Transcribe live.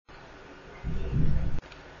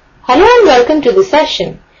Hello and welcome to the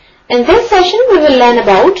session. In this session we will learn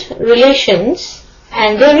about relations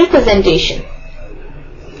and their representation.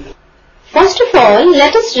 First of all,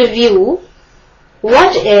 let us review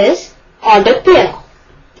what is ordered pair.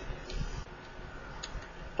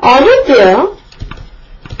 Ordered pair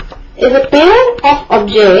is a pair of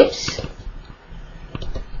objects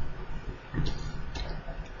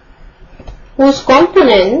whose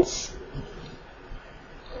components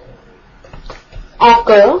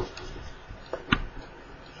occur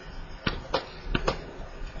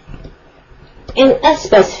in a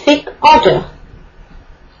specific order,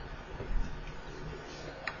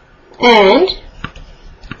 and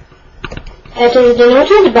it is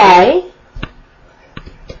denoted by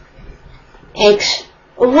X,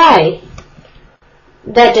 Y.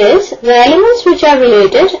 That is, the elements which are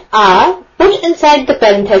related are put inside the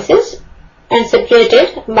parenthesis and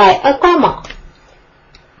separated by a comma.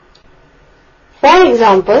 For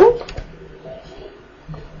example,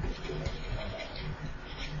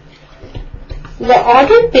 the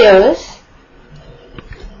ordered pairs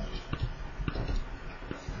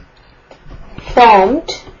formed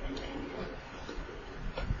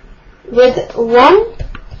with 1,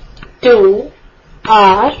 2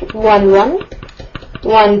 are 1, 1,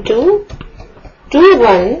 1, 2, 2,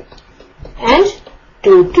 1 and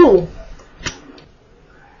 2, 2.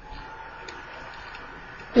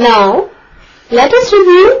 Now, let us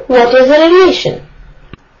review what is a relation.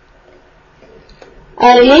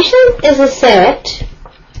 A relation is a set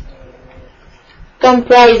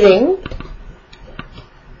comprising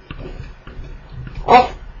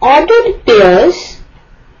of ordered pairs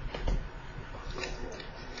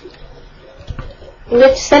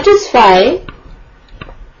which satisfy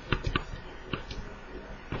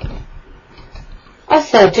a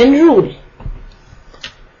certain rule.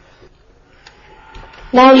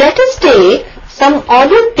 Now let us take some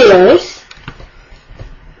ordered pairs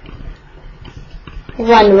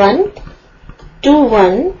 1, 1, 2,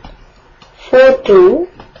 1, 4, 2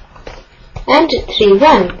 and 3,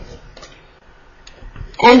 1,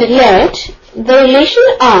 and let the relation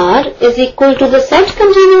R is equal to the set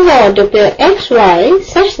containing the order pair X, Y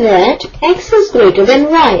such that X is greater than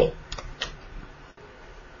Y.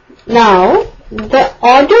 Now the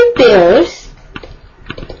ordered pairs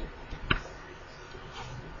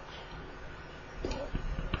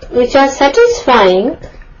which are satisfying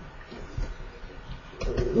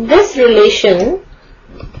this relation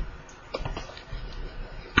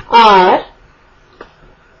are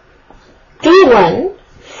 2, 1,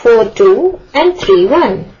 4, 2 and 3,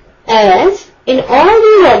 1. As in all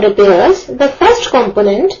these order pairs, the first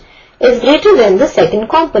component is greater than the second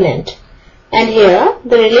component. And here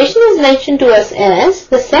the relation is mentioned to us as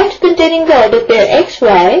the set containing the order pair X,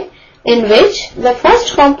 Y in which the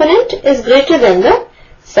first component is greater than the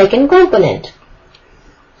second component.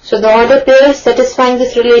 So the order pairs satisfying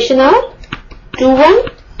this relation are 2, 1,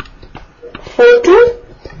 4, 2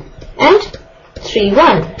 and 3,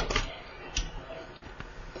 1.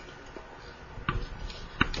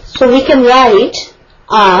 So we can write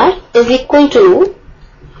R is equal to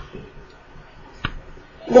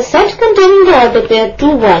the set containing the order pair 2,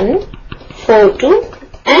 1, 4, 2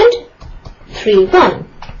 and 3, 1.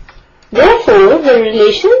 Therefore, the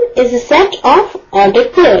relation is a set of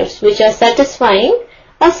ordered pairs which are satisfying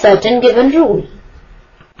a certain given rule.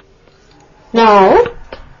 Now,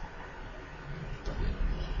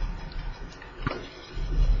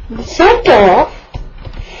 the set of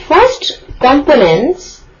first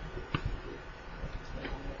components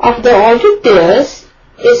of the ordered pairs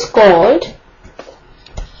is called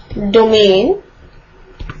domain,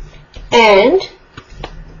 and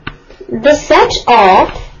the set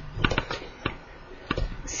of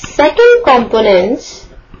second components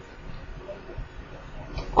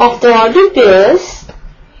of the ordered pairs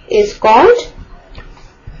is called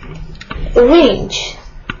range.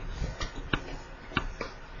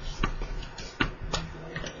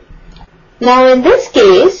 Now in this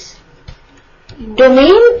case,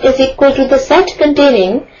 domain is equal to the set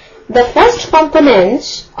containing the first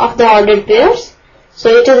components of the ordered pairs. So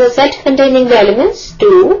it is a set containing the elements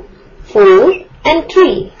 2, 4 and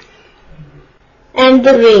 3. And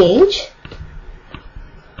the range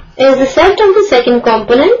is the set of the second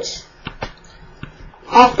components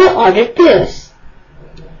of the ordered pairs.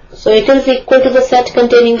 So it is equal to the set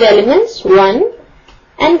containing the elements 1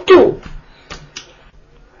 and 2.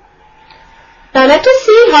 Now let us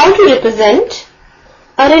see how to represent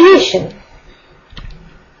a relation.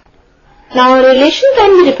 Now a relation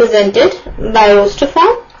can be represented by roster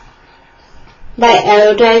form, by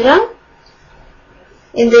arrow diagram,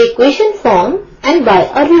 in the equation form and by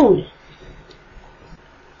a rule.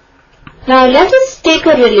 Now let us take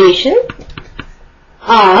a relation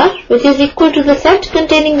R which is equal to the set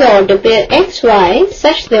containing the order pair x, y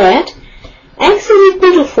such that x is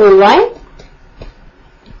equal to 4y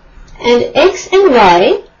and x and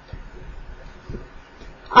y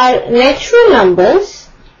are natural numbers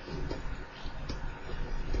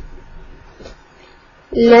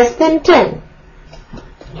less than 10.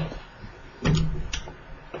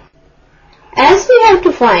 As we have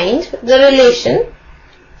to find the relation,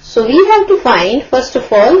 so we have to find first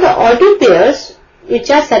of all the ordered pairs which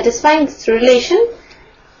are satisfying this relation,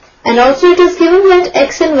 and also it is given that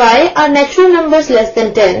x and y are natural numbers less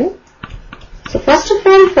than 10. So first of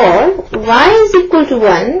all, for y is equal to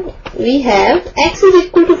 1, we have x is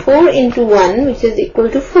equal to 4 into 1 which is equal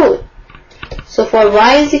to 4. So for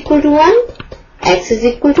y is equal to 1, x is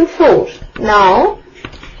equal to 4. Now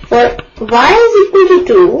for y is equal to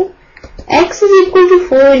 2, x is equal to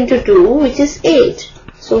 4 into 2 which is 8.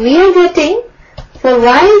 So we are getting for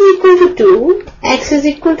y is equal to 2, x is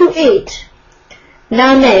equal to 8.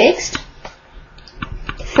 Now next,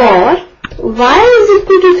 for y is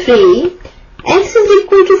equal to 3, x is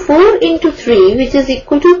equal to 4 into 3 which is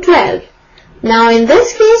equal to 12. Now in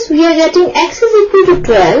this case we are getting x is equal to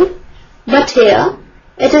 12, but here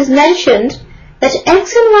it is mentioned that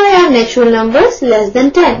x and y are natural numbers less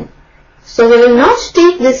than 10. So we will not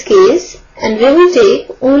take this case and we will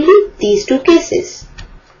take only these two cases.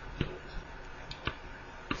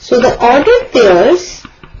 So the ordered pairs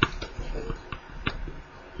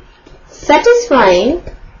satisfying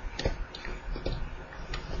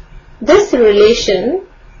this relation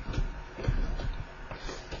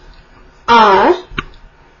are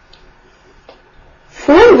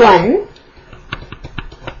 4, 1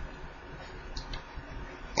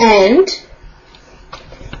 and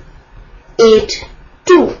 8,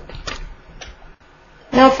 2.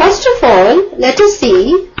 Now first of all, let us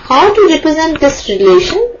see how to represent this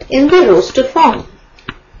relation in the roster form.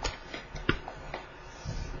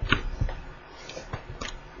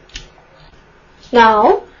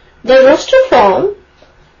 Now, the roster form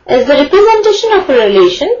is the representation of a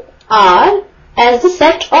relation R as the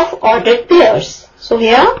set of ordered pairs. So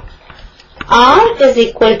here, R is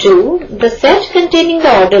equal to the set containing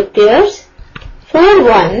the ordered pairs 4,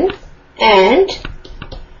 1 and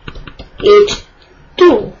 8,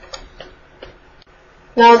 2.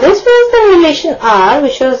 Now this was the relation R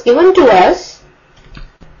which was given to us,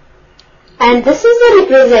 and this is the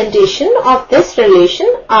representation of this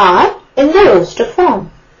relation R in the roster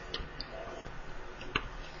form.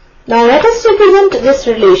 Now let us represent this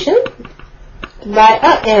relation by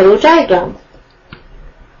an arrow diagram.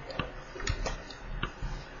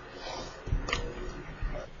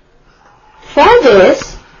 For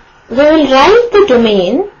this, we will write the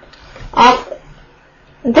domain of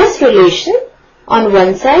this relation on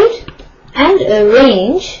one side and a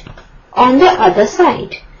range on the other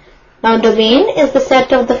side. Now domain is the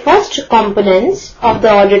set of the first components of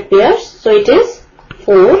the ordered pairs, so it is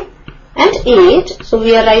 4 and 8. So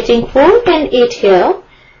we are writing 4 and 8 here,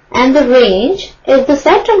 and the range is the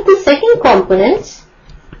set of the second components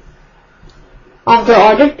of the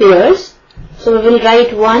ordered pairs, so we will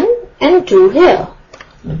write 1 and 2 here.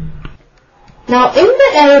 Now in the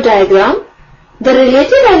arrow diagram, the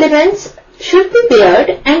related elements should be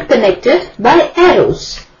paired and connected by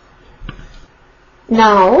arrows.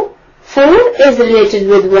 Now 4 is related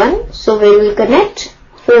with 1, so we will connect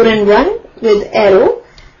 4 and 1 with arrow,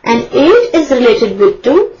 and 8 is related with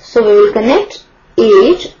 2, so we will connect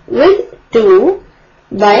 8 with 2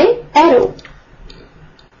 by arrow.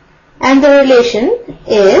 And the relation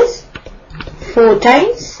is 4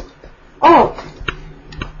 times OR,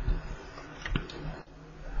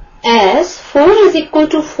 as 4 is equal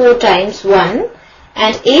to 4 times 1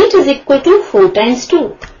 and 8 is equal to 4 times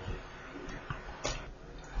 2.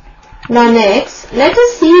 Now next, let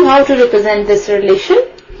us see how to represent this relation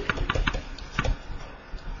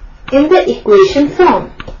in the equation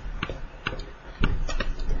form.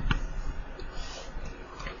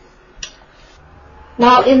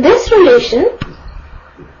 Now in this relation,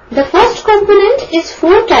 the first component is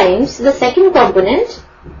 4 times the second component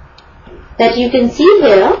that you can see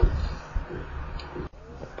here.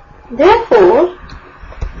 Therefore,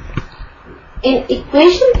 in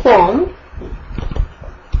equation form,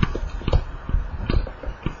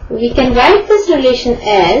 we can write this relation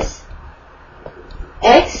as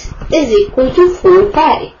x is equal to 4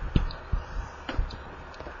 pi.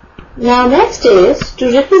 Now next is to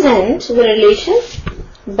represent the relation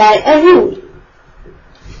by a rule.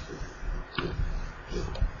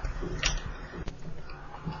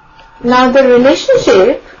 Now the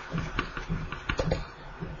relationship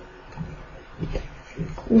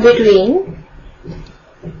between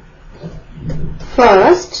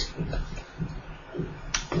first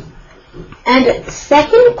and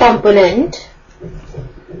second component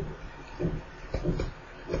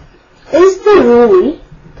is the rule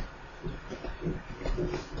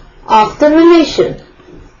of the relation.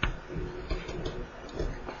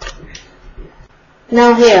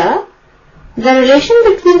 Now here, the relation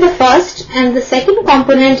between the first and the second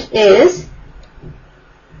component is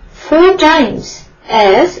 4 times,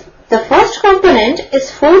 as the first component is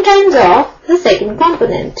 4 times of the second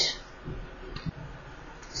component.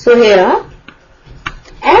 So here,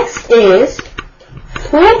 x is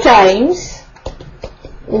 4 times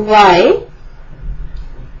y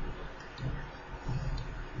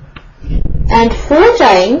and 4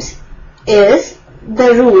 times is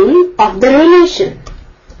the rule of the relation.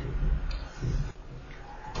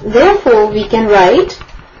 Therefore, we can write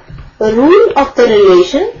the rule of the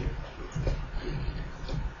relation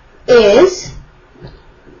is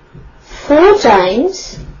 4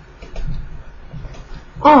 times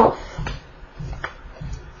of.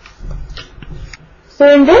 So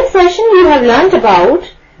in this session we have learnt about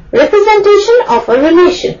representation of a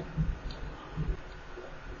relation.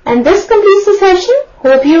 And this completes the session.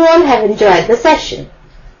 Hope you all have enjoyed the session.